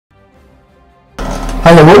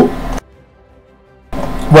Hello all,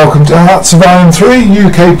 welcome to Hearts of Iron 3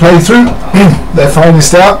 UK playthrough, their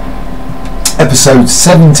finest out, episode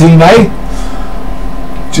 17A.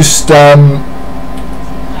 Just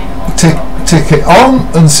tick it on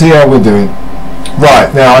and see how we're doing.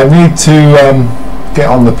 Right, now I need to get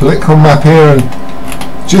on the political map here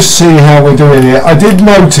and just see how we're doing here. I did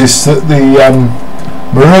notice that the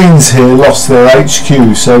Marines here lost their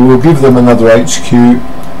HQ, so we'll give them another HQ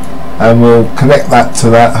and we'll connect that to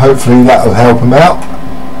that. Hopefully that will help them out.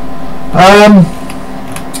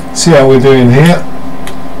 See how we're doing here.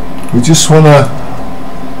 We just want to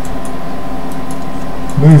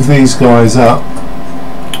move these guys up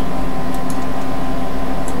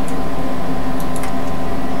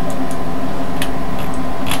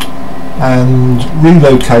and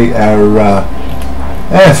relocate our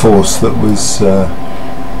Air Force that was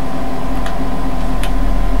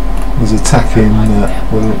attacking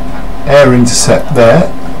air intercept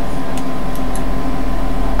there,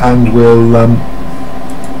 and we'll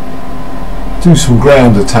do some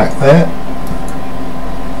ground attack there.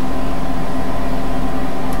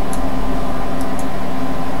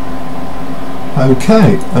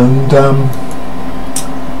 Okay, and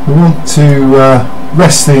we want to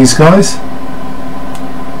rest these guys.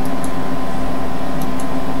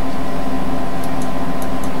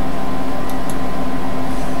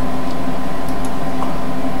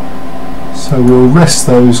 So we'll rest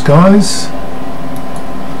those guys.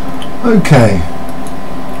 Okay.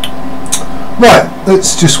 Right,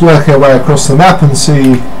 let's just work our way across the map and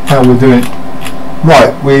see how we're doing.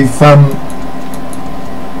 Right, we've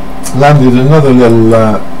landed another little...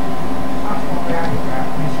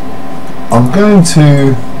 I'm going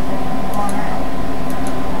to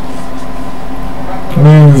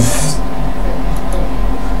move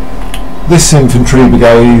this infantry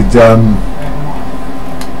brigade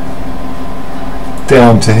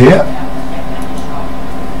down to here,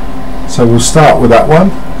 so we'll start with that one.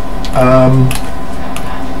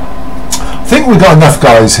 I think we've got enough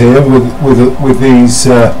guys here with these.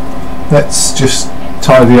 Let's just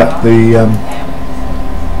tidy up the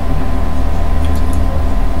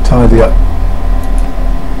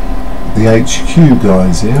HQ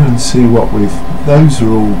guys here and see what we've. Those are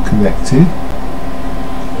all connected.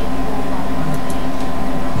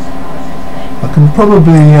 I can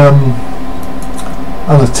probably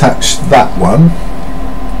unattach that one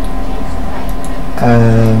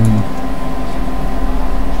and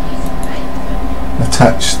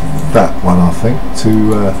attach that one, I think,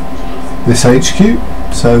 to this HQ,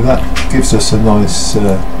 so that gives us a nice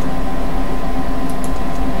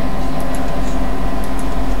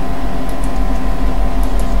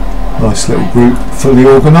nice little group, fully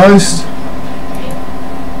organised.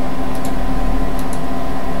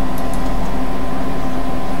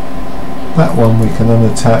 That one we can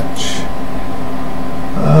unattach.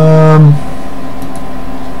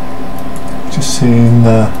 Just seeing.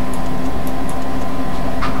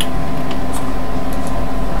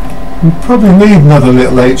 We probably need another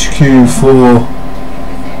little HQ for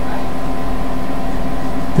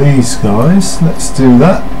these guys. Let's do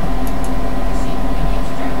that.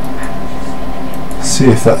 See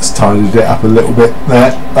if that's tidied it up a little bit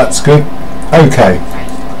there. That's good. Okay.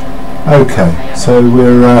 Okay. So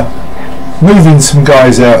we're moving some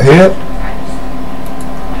guys out here.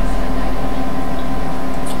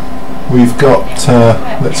 We've got,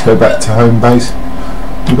 let's go back to home base.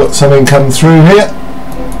 We've got something come through here.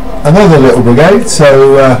 Another little brigade,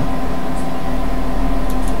 so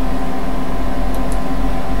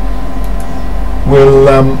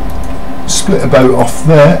we'll split a boat off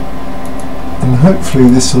there, and hopefully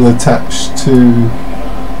this will attach to,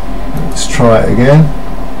 let's try it again.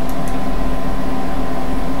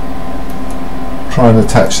 Try and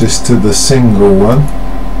attach this to the single one.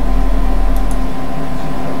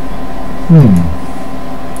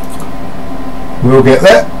 We'll get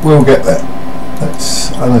there, we'll get there. Let's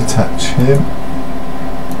unattach him.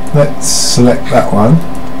 Let's select that one.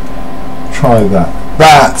 Try that.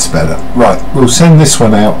 That's better. Right, we'll send this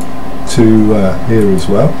one out to here as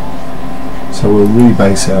well. So we'll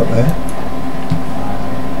rebase out there.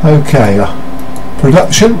 Okay,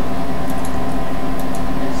 production.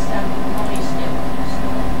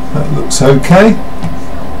 That looks okay.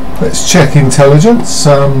 Let's check intelligence.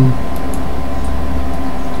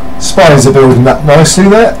 Spies are building up nicely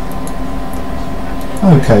there.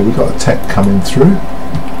 Okay, we've got a tech coming through.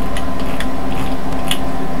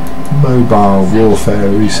 Mobile warfare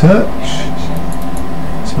research.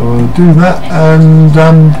 So we'll do that, and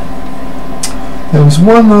there was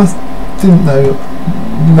one I didn't know.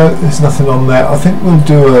 No, there's nothing on there. I think we'll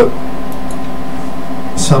do a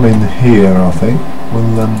some in here, I think.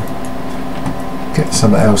 We'll get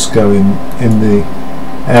something else going in the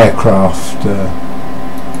aircraft.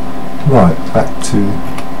 Right, back to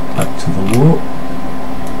the warp.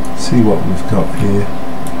 See what we've got here.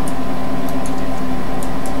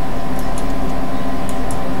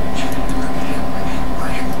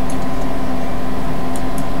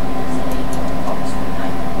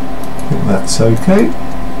 I think that's okay.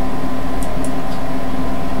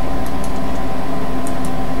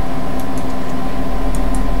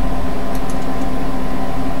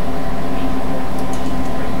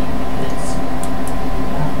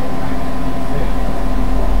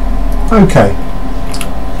 Okay,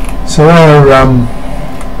 so our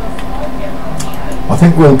I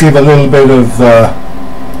think we'll give a little bit of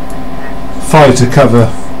fighter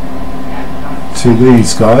cover to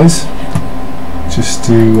these guys, just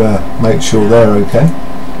to make sure they're okay.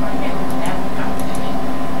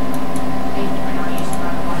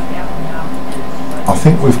 I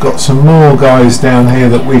think we've got some more guys down here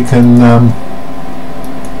that we can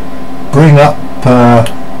bring up.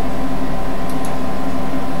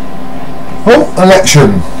 Oh,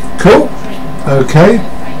 election. Cool. Okay.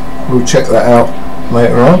 We'll check that out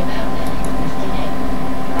later on.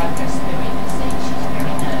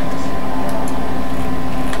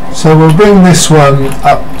 So we'll bring this one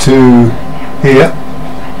up to here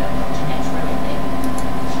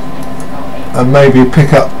and maybe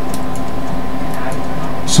pick up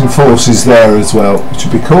some forces there as well, which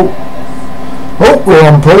would be cool. Oh, we're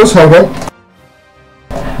on pause. Hold on.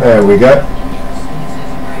 There we go.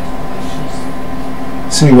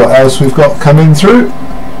 See what else we've got coming through.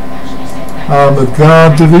 Armoured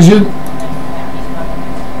Guard Division.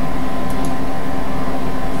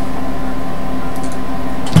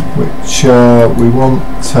 Which we want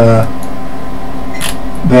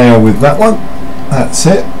there with that one. That's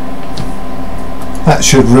it. That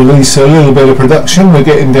should release a little bit of production. We're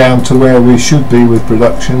getting down to where we should be with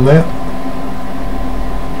production there.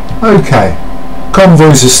 Okay.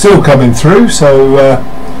 Convoys are still coming through, so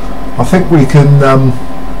I think we can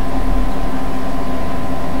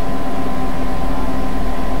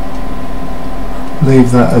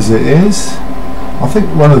leave that as it is. I think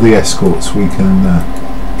one of the escorts we can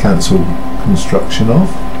cancel construction of,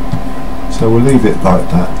 so we'll leave it like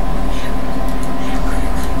that.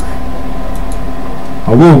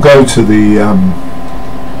 I will go to the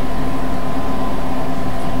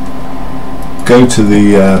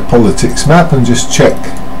politics map and just check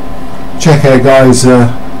our guys.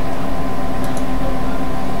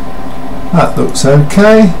 That looks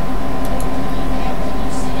okay.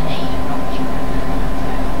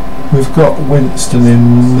 We've got Winston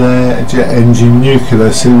in there, jet engine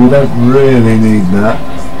nuclear, so we don't really need that.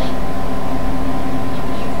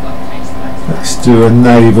 Let's do a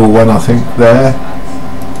naval one, I think, there.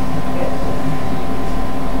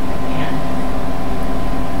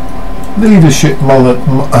 Leadership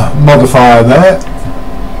modifier there.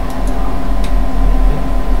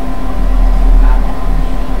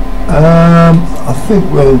 I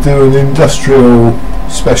think we'll do an industrial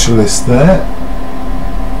specialist there.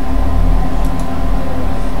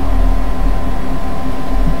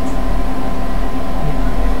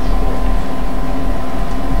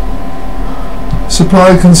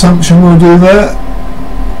 Supply consumption we'll do there.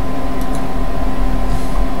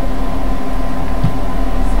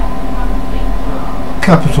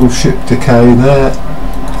 Capital ship decay there,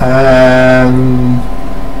 and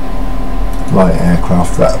light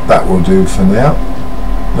aircraft, that will do for now.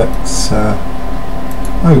 Let's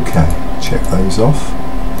okay, check those off.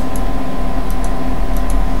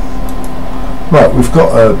 Right, we've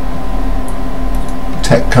got a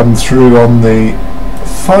tech come through on the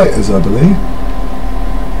fighters, I believe,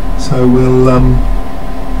 so we'll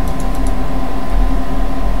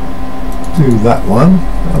do that one,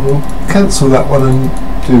 and we'll cancel that one and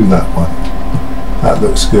do that one. That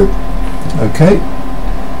looks good. Okay.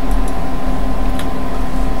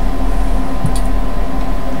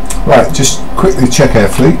 Right, just quickly check our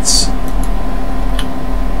fleets.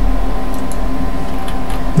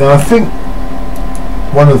 Now I think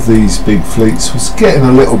one of these big fleets was getting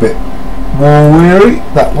a little bit war weary,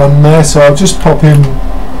 that one there, so I'll just pop him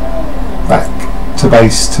back to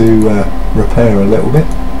base to repair a little bit.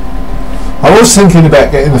 I was thinking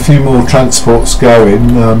about getting a few more transports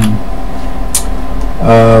going,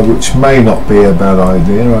 which may not be a bad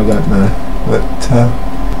idea, I don't know, but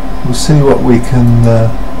we'll see what we can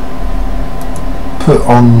put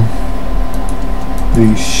on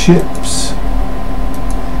these ships.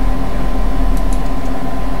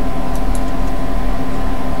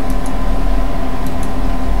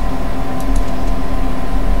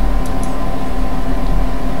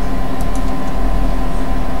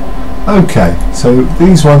 Okay, so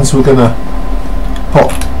these ones we're going to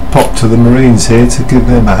pop to the Marines here to give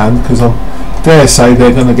them a hand, because I dare say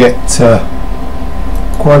they're going to get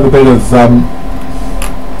quite a bit of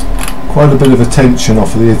attention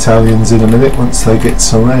off of the Italians in a minute once they get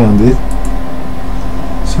surrounded.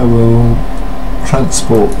 So we'll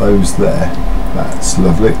transport those there. That's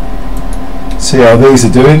lovely. See how these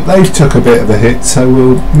are doing. They've took a bit of a hit, so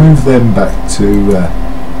we'll move them back to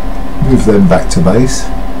base.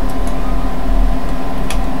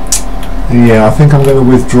 Yeah, I think I'm going to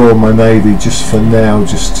withdraw my navy just for now,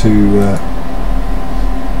 just to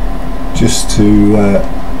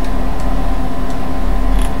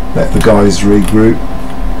let the guys regroup.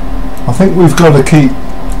 I think we've got to keep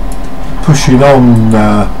pushing on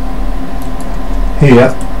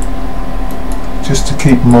here, just to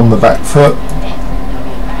keep them on the back foot.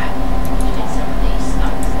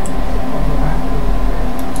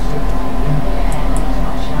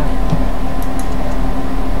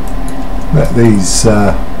 Let these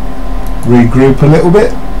regroup a little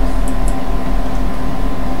bit.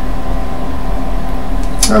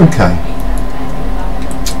 Okay,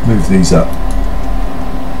 move these up.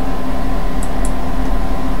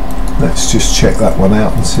 Let's just check that one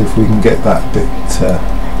out and see if we can get that a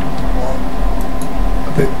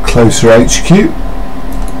bit closer HQ.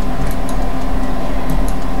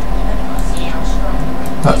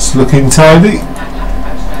 That's looking tidy.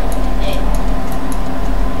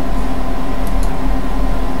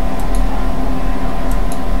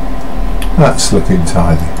 That's looking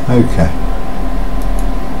tidy.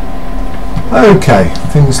 Okay,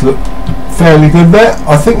 things look fairly good there.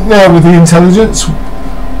 I think now with the intelligence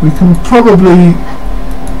we can probably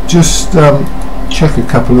just check a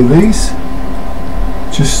couple of these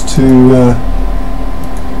just to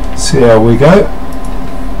see how we go.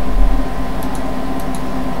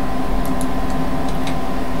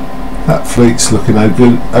 That fleet's looking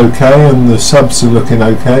okay, and the subs are looking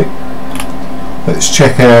okay. Let's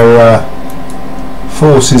check our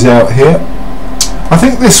forces out here. I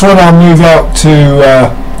think this one I'll move out to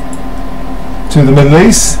the Middle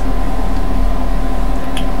East,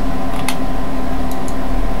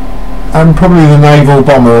 and probably the naval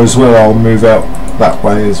bomber as well. I'll move out that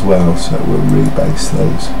way as well, so we'll rebase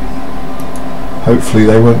those. Hopefully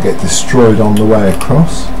they won't get destroyed on the way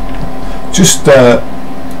across. Just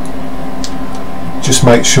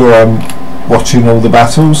make sure I'm watching all the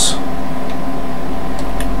battles.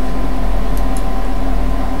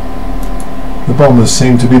 The bombers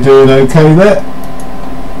seem to be doing okay there.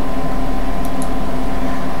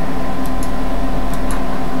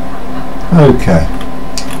 Okay,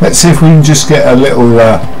 let's see if we can just get a little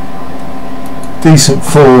decent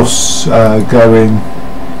force going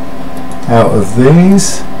out of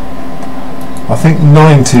these. I think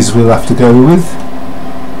 90s we'll have to go with.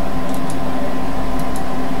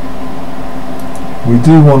 We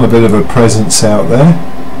do want a bit of a presence out there.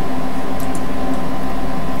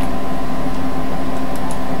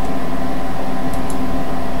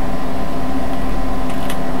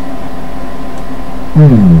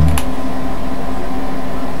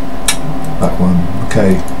 That one,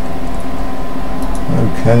 okay.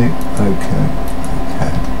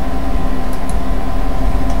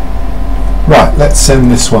 Right, let's send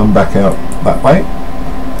this one back out that way.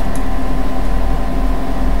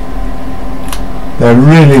 They're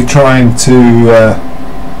really trying to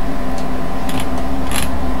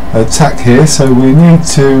attack here, so we need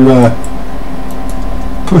to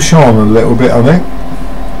push on a little bit, I think.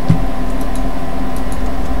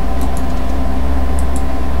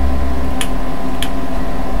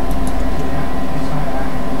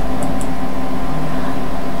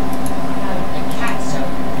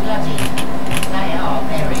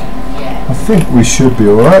 I think we should be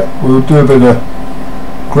alright. We'll do a bit of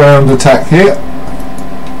ground attack here.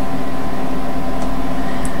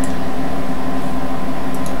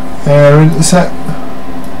 Air intercept.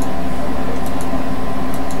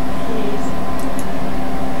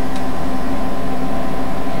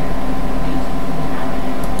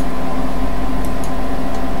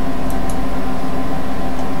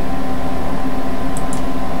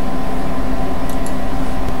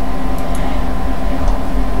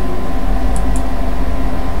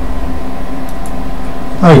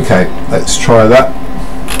 Okay, let's try that.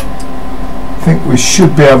 I think we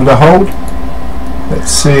should be able to hold.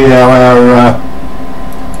 Let's see how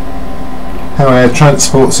our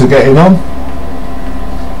transports are getting on.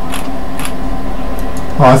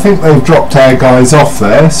 Oh, I think they've dropped our guys off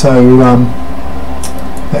there, so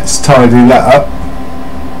let's tidy that up.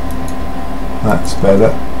 That's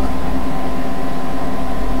better.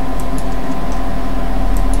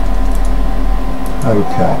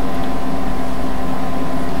 Okay.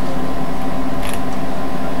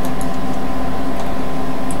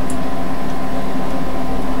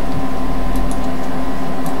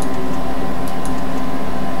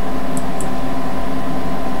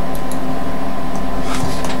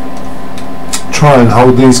 try and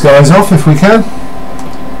hold these guys off if we can.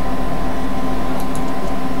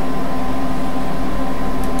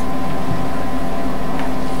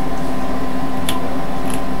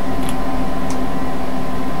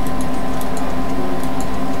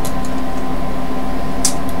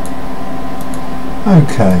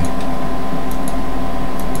 Okay.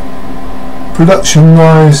 Production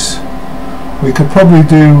wise, we could probably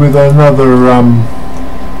do with another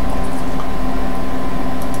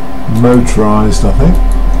motorized, I think.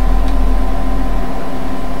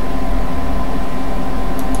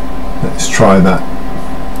 Let's try that.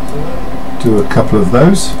 Do a couple of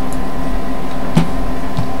those.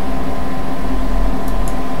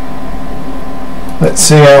 Let's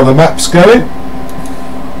see how the map's going.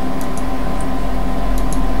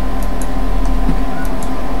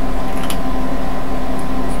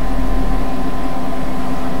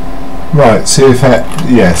 Right, TFH,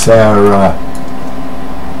 yes, our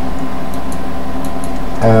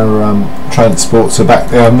transports are back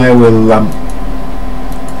down there. We'll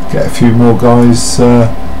get a few more guys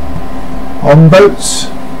on boats.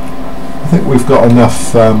 I think we've got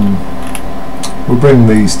enough. We'll bring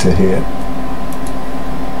these to here.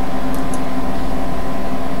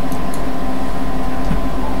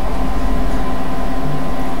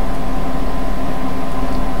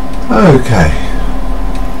 Okay.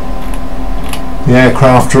 The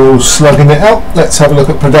aircraft are all slugging it out. Let's have a look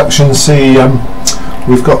at production, see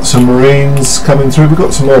we've got some Marines coming through, we've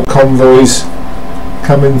got some more convoys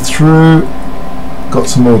coming through, got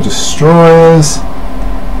some more destroyers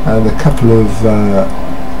and a couple of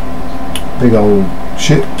big old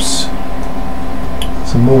ships,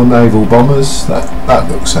 some more naval bombers. That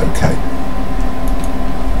looks okay.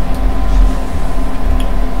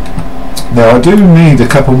 Now I do need a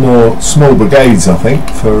couple more small brigades, I think,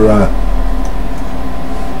 for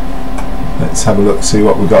let's have a look, see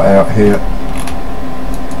what we've got out here.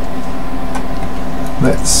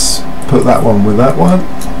 Let's put that one with that one.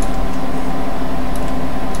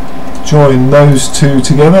 Join those two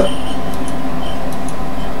together.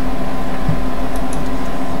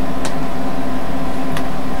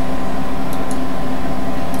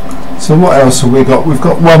 So what else have we got? We've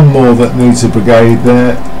got one more that needs a brigade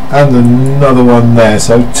there and another one there.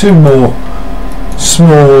 So two more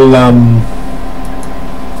small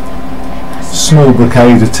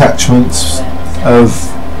brigade attachments of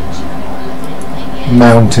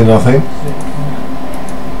mountain, I think.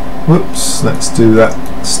 Whoops, let's do that,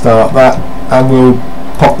 start that, and we'll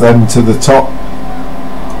pop them to the top.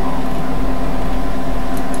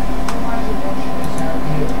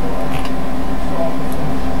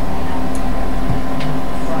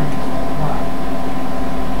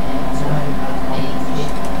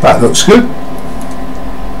 That looks good.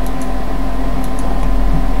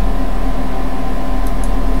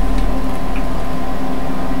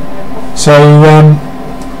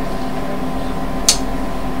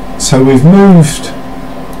 So we've moved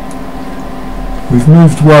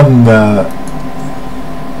one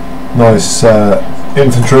nice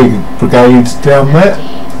infantry brigade down there.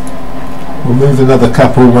 We'll move another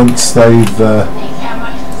couple once they've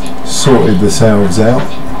sorted themselves out.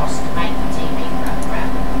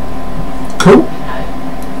 Cool.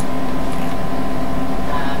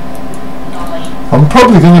 I'm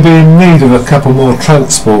probably going to be in need of a couple more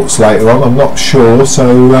transports later on, I'm not sure,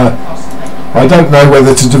 so I don't know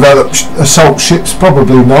whether to develop assault ships,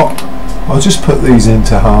 probably not. I'll just put these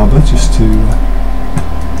into harbour just to...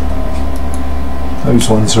 those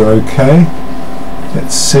ones are okay.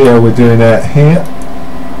 Let's see how we're doing out here.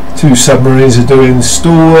 Two submarines are doing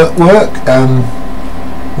stalwart work and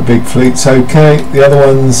the big fleet's okay. The other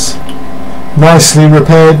one's nicely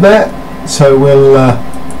repaired there, so we'll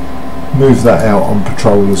move that out on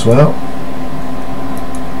patrol as well.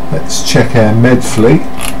 Let's check our med fleet.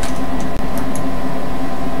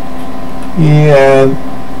 Yeah,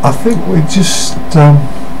 I think we just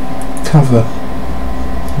cover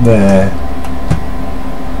there.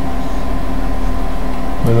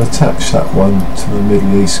 We'll attach that one to the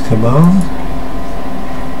Middle East Command.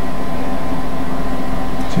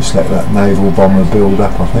 Just let that naval bomber build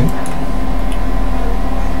up, I think.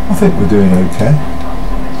 I think we're doing okay.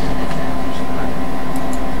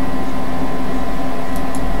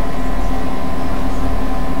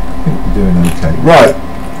 I think we're doing okay. Right,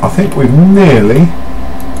 I think we've nearly,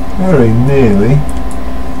 very nearly,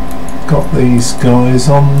 got these guys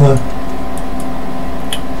on the...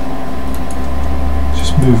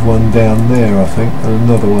 Just move one down there, I think, and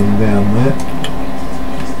another one down there.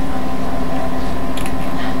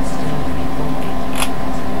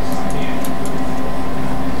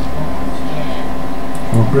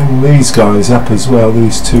 We'll bring these guys up as well,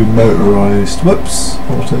 these two motorised. Whoops,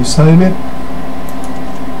 auto saving.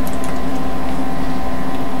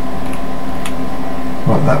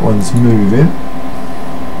 Right, that one's moving.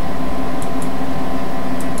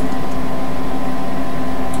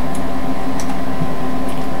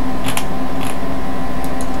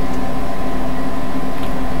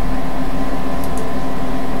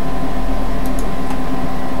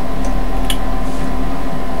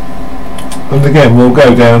 And again, we'll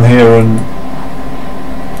go down here and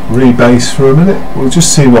rebase for a minute. We'll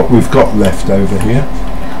just see what we've got left over here.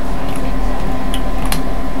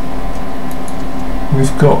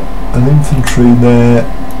 We've got an infantry there.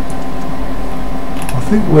 I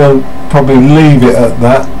think we'll probably leave it at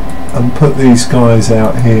that and put these guys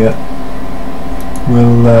out here.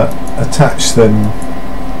 We'll attach them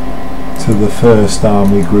to the first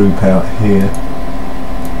army group out here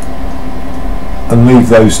and leave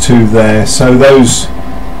those two there, so those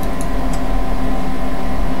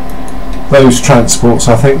transports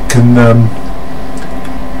I think can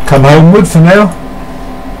come homeward for now.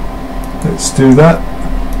 Let's do that.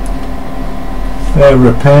 They're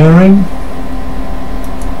repairing.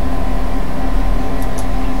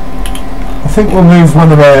 I think we'll move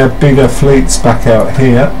one of our bigger fleets back out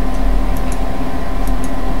here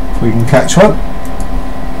if we can catch one.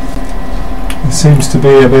 There seems to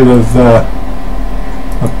be a bit of a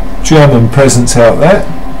German presence out there.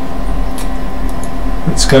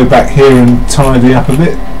 Let's go back here and tidy up a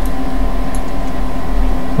bit.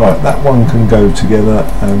 Right, that one can go together,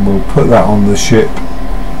 and we'll put that on the ship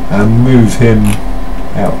and move him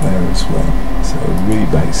out there as well. So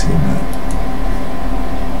rebase him there.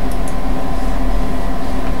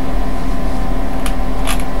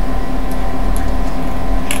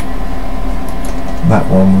 That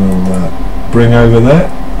one will bring over there.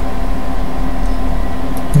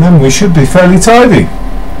 And then we should be fairly tidy.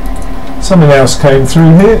 Something else came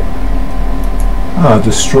through here.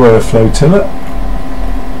 Destroyer flotilla.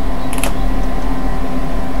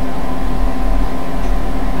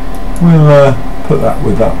 We'll put that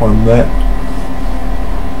with that one there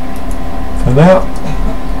for now.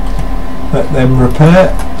 Let them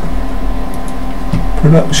repair.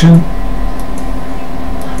 Production.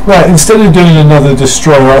 Right, instead of doing another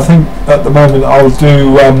destroyer, I think at the moment I'll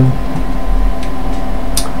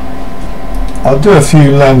do a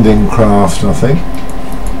few landing craft, I think.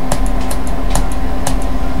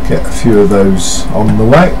 Get a few of those on the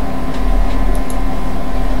way.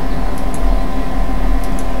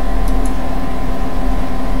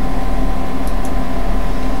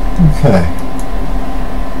 Okay.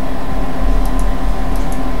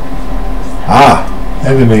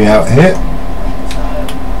 Enemy out here.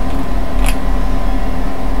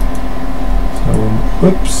 So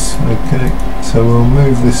whoops, okay. So we'll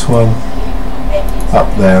move this one up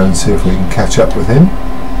there and see if we can catch up with him.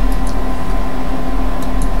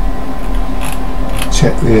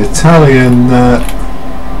 Check the Italian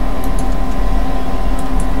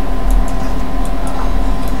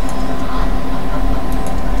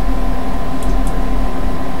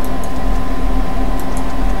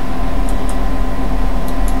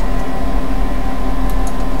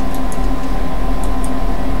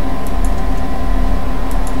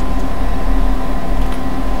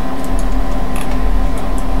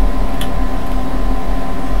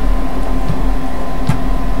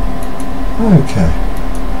okay.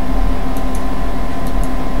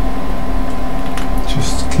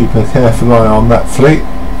 Just keep a careful eye on that fleet.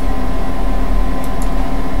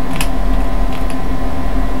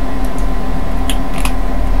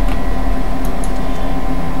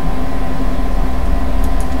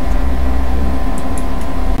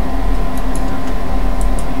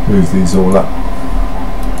 Move these all up.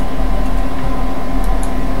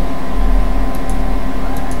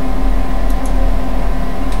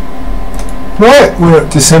 Right, we're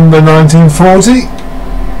at December 1940.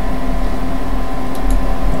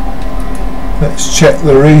 Let's check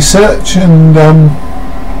the research and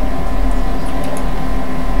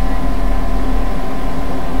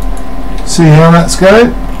see how that's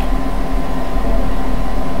going.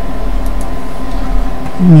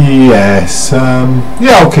 Yes,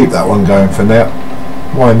 yeah, I'll keep that one going for now.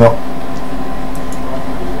 Why not?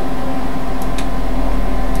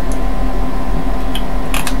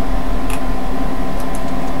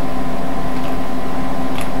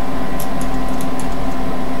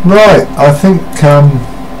 Right, I think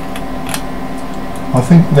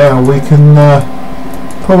now we can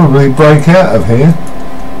probably break out of here.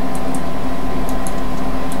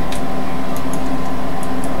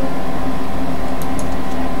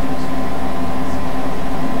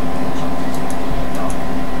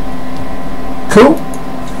 Cool.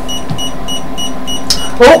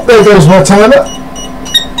 Oh, there goes my timer.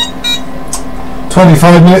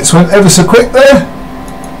 25 minutes went ever so quick there.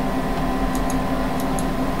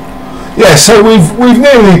 Yeah, so we've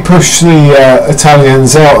nearly pushed the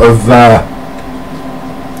Italians out of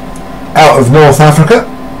North Africa,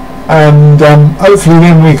 and hopefully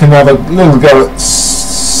then we can have a little go at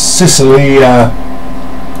Sicily.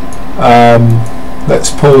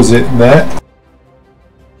 Let's pause it there.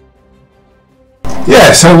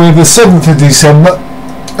 Yeah, so with the 7th of December,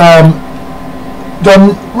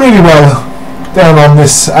 done really well down on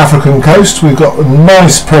this African coast. We've got a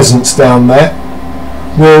nice presence down there.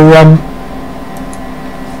 We're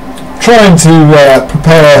trying to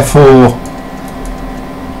prepare for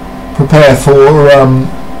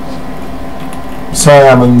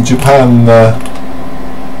Siam and Japan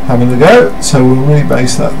having a go, so we'll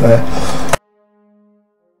rebase that there.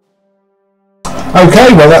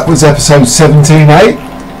 Okay, well that was episode 17A.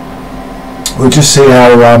 We'll just see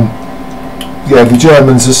how yeah, the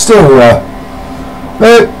Germans are still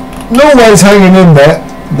they're always hanging in there.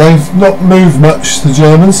 They've not moved much, the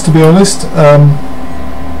Germans, to be honest,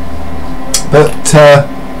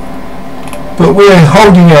 but we're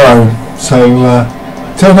holding our own. So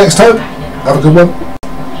till next time, have a good one.